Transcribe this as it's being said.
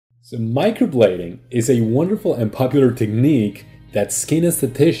So microblading is a wonderful and popular technique that skin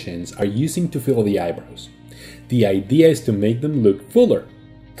estheticians are using to fill the eyebrows. The idea is to make them look fuller,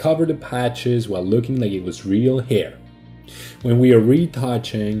 cover the patches while looking like it was real hair. When we are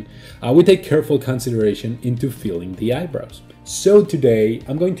retouching, we take careful consideration into filling the eyebrows. So today,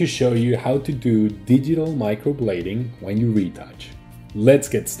 I'm going to show you how to do digital microblading when you retouch. Let's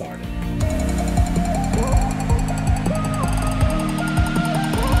get started.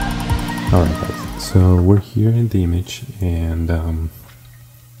 Alright guys, so we're here in the image, and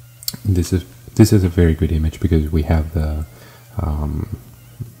this is a very good image because we have the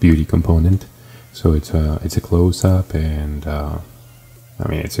beauty component. So it's a close-up, and I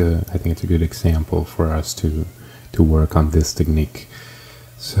think it's a good example for us to work on this technique.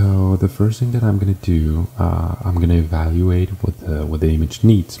 So the first thing that I'm gonna do, I'm gonna evaluate what the image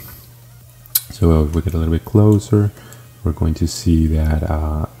needs. So if we get a little bit closer, we're going to see that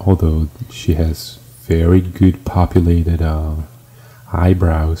although she has very good populated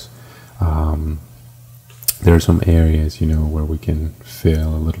eyebrows, there are some areas, where we can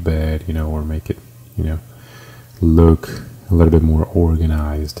fill a little bit, or make it, look a little bit more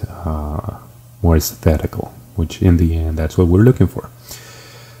organized, more aesthetical, which in the end, that's what we're looking for.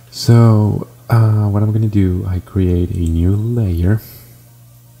 So what I'm going to do, I create a new layer,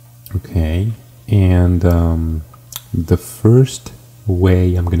 okay, and the first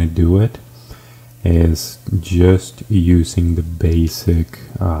way I'm going to do it is just using the basic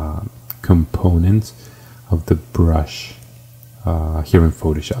components of the brush here in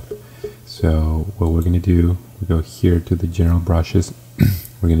Photoshop. So what we're going to do, we go here to the general brushes.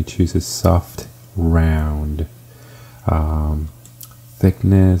 We're going to choose a soft round.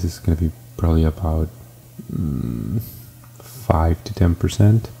 Thickness is going to be probably about 5 to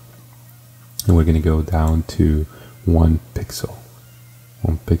 10%, and we're going to go down to 1 pixel.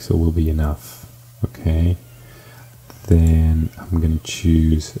 1 pixel will be enough. Okay, then I'm going to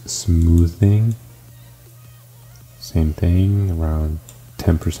choose smoothing. Same thing, around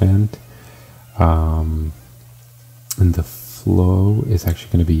 10%. And the flow is actually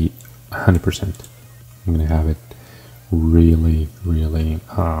going to be 100%. I'm going to have it really,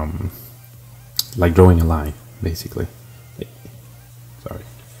 like drawing a line, basically. Sorry.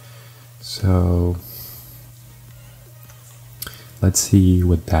 So let's see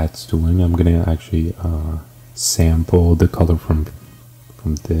what that's doing. I'm going to actually sample the color from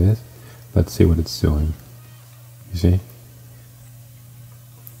this. Let's see what it's doing. You see?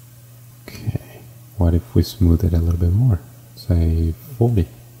 Okay. What if we smooth it a little bit more? Say 40.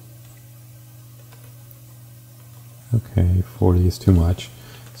 Okay, 40 is too much.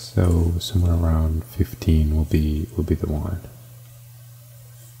 So somewhere around 15 will be the one.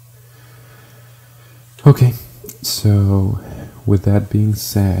 Okay. So with that being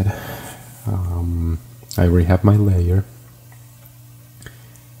said, I already have my layer,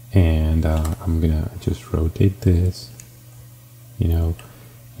 and I'm gonna just rotate this, and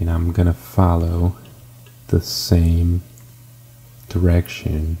I'm gonna follow the same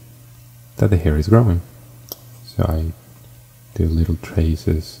direction that the hair is growing. So I do little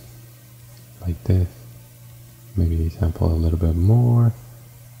traces like this, maybe sample a little bit more,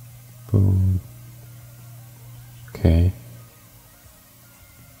 boom, okay.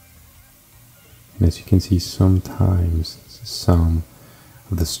 And as you can see, sometimes some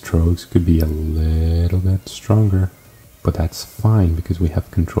of the strokes could be a little bit stronger, but that's fine because we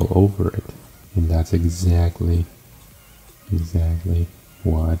have control over it, and that's exactly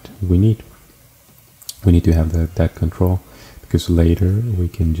what we need. We need to have that control, because later we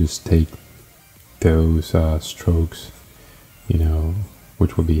can just take those strokes,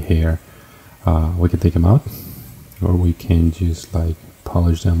 which will be hair. We can take them out, or we can just like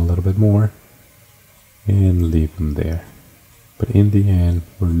polish them a little bit more and leave them there. But in the end,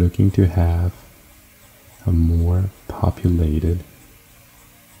 we're looking to have a more populated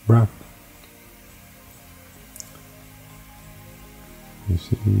brow. You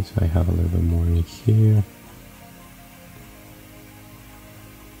see, so I have a little bit more in here.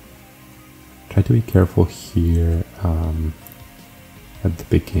 Try to be careful here at the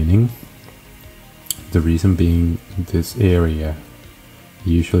beginning. The reason being, this area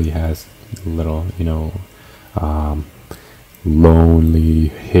usually has little, lonely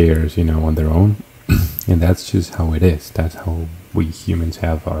hairs, on their own. And that's just how it is. That's how we humans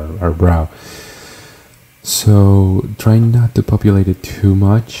have our brow. So try not to populate it too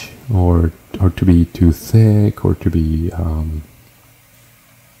much, or to be too thick, or to be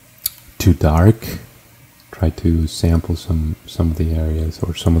too dark. Try to sample some of the areas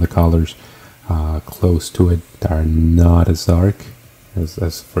or some of the colors close to it that are not as dark,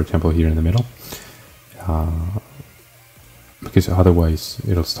 as for example here in the middle, because otherwise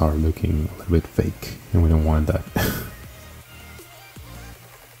it'll start looking a little bit fake, and we don't want that.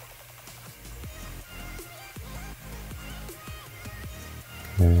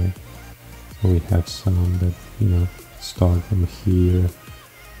 Okay, so we have some that, you know, start from here.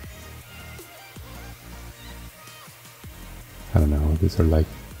 I don't know, these are like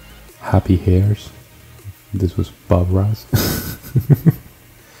happy hairs. This was Bob Ross.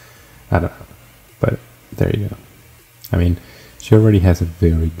 I don't know, but there you go. I mean, she already has a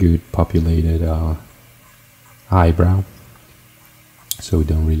very good populated eyebrow, so we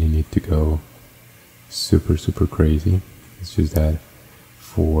don't really need to go super crazy. It's just that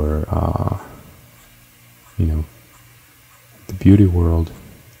for you know, the beauty world,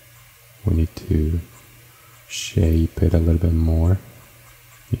 we need to shape it a little bit more,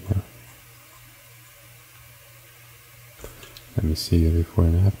 you know. Let me see the before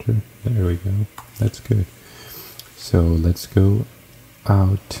and after. There we go. That's good. So let's go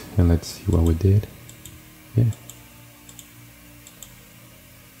out and let's see what we did. Yeah,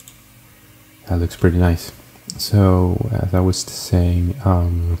 that looks pretty nice. So as I was saying,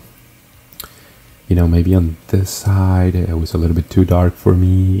 you know, maybe on this side it was a little bit too dark for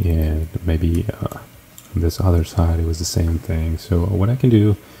me, and maybe on this other side it was the same thing. So what I can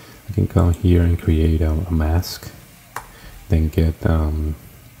do, I can come here and create a mask, then get the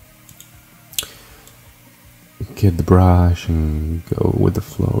brush and go with the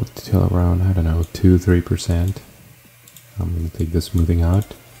flow till around, I don't know, 2-3%. I'm gonna take the smoothing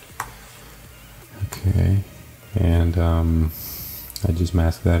out. Okay, and I just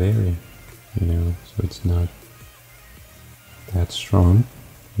mask that area, you know, so it's not that strong,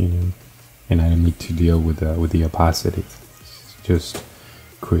 you know, and I don't need to deal with the opacity. It's just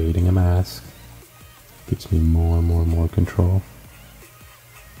creating a mask gives me more and more control.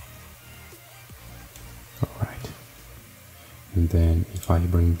 All right, and then if I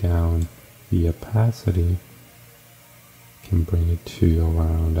bring down the opacity, I can bring it to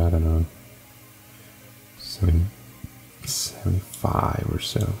around, I don't know, 75 or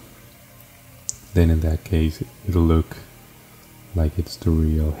so. Then in that case it'll look like it's the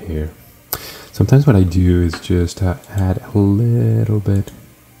real hair. Sometimes what I do is just add a little bit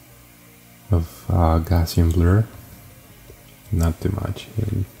of Gaussian blur, not too much,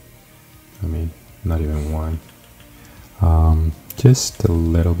 I mean not even one, just a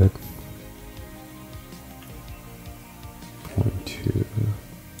little bit. 0.2,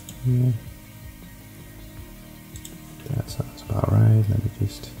 yeah. That sounds about right. Let me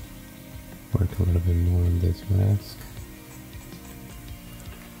just work a little bit more on this mask,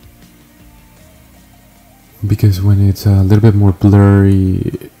 because when it's a little bit more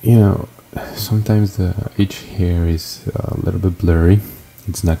blurry, you know, sometimes each hair is a little bit blurry.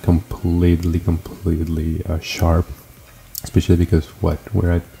 It's not completely sharp, especially because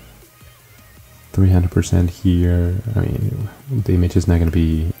we're at 300% here. I mean, the image is not going to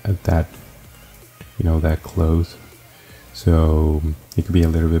be at that, you know, that close. So it could be a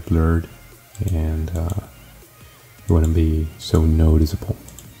little bit blurred, and it wouldn't be so noticeable.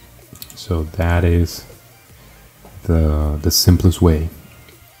 So that is the simplest way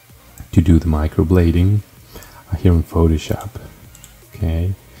to do the microblading here in Photoshop.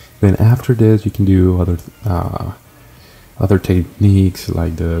 Okay, then after this you can do other techniques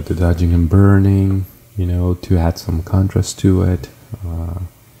like the dodging and burning, you know, to add some contrast to it.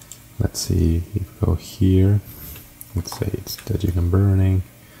 Let's see, if we go here, let's say it's dodging and burning,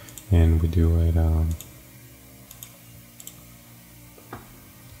 and we do it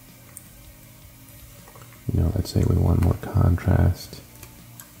you know, let's say we want more contrast,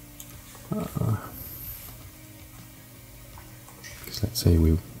 because let's say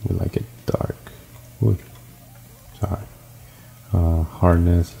we like it dark. Ooh, sorry.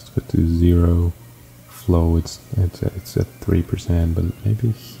 Hardness, let's go to 0. Flow, it's at 3%, but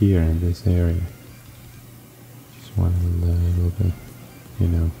maybe here in this area just want a little bit, you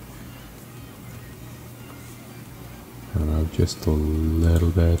know, I don't know, just a little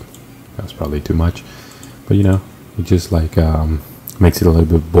bit. That's probably too much, but you know, it just like makes it a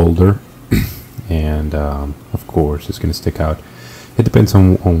little bit bolder, and of course it's gonna stick out. It depends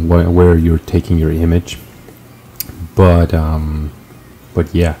on where you're taking your image, but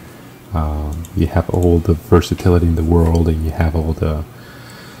yeah, you have all the versatility in the world, and you have all the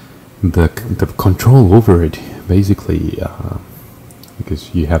control over it, basically,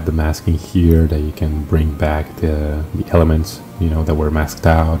 because you have the masking here that you can bring back the elements, you know, that were masked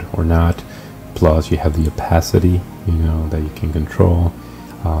out or not. Plus you have the opacity, you know, that you can control,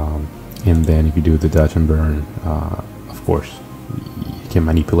 and then if you do the dodge and burn, of course can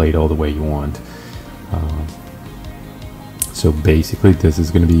manipulate all the way you want. So basically this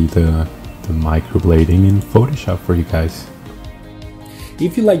is going to be the microblading in Photoshop for you guys.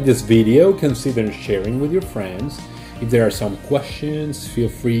 If you like this video, consider sharing with your friends. If there are some questions, feel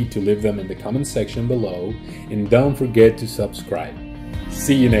free to leave them in the comment section below, and don't forget to subscribe.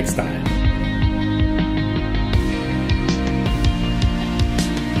 See you next time.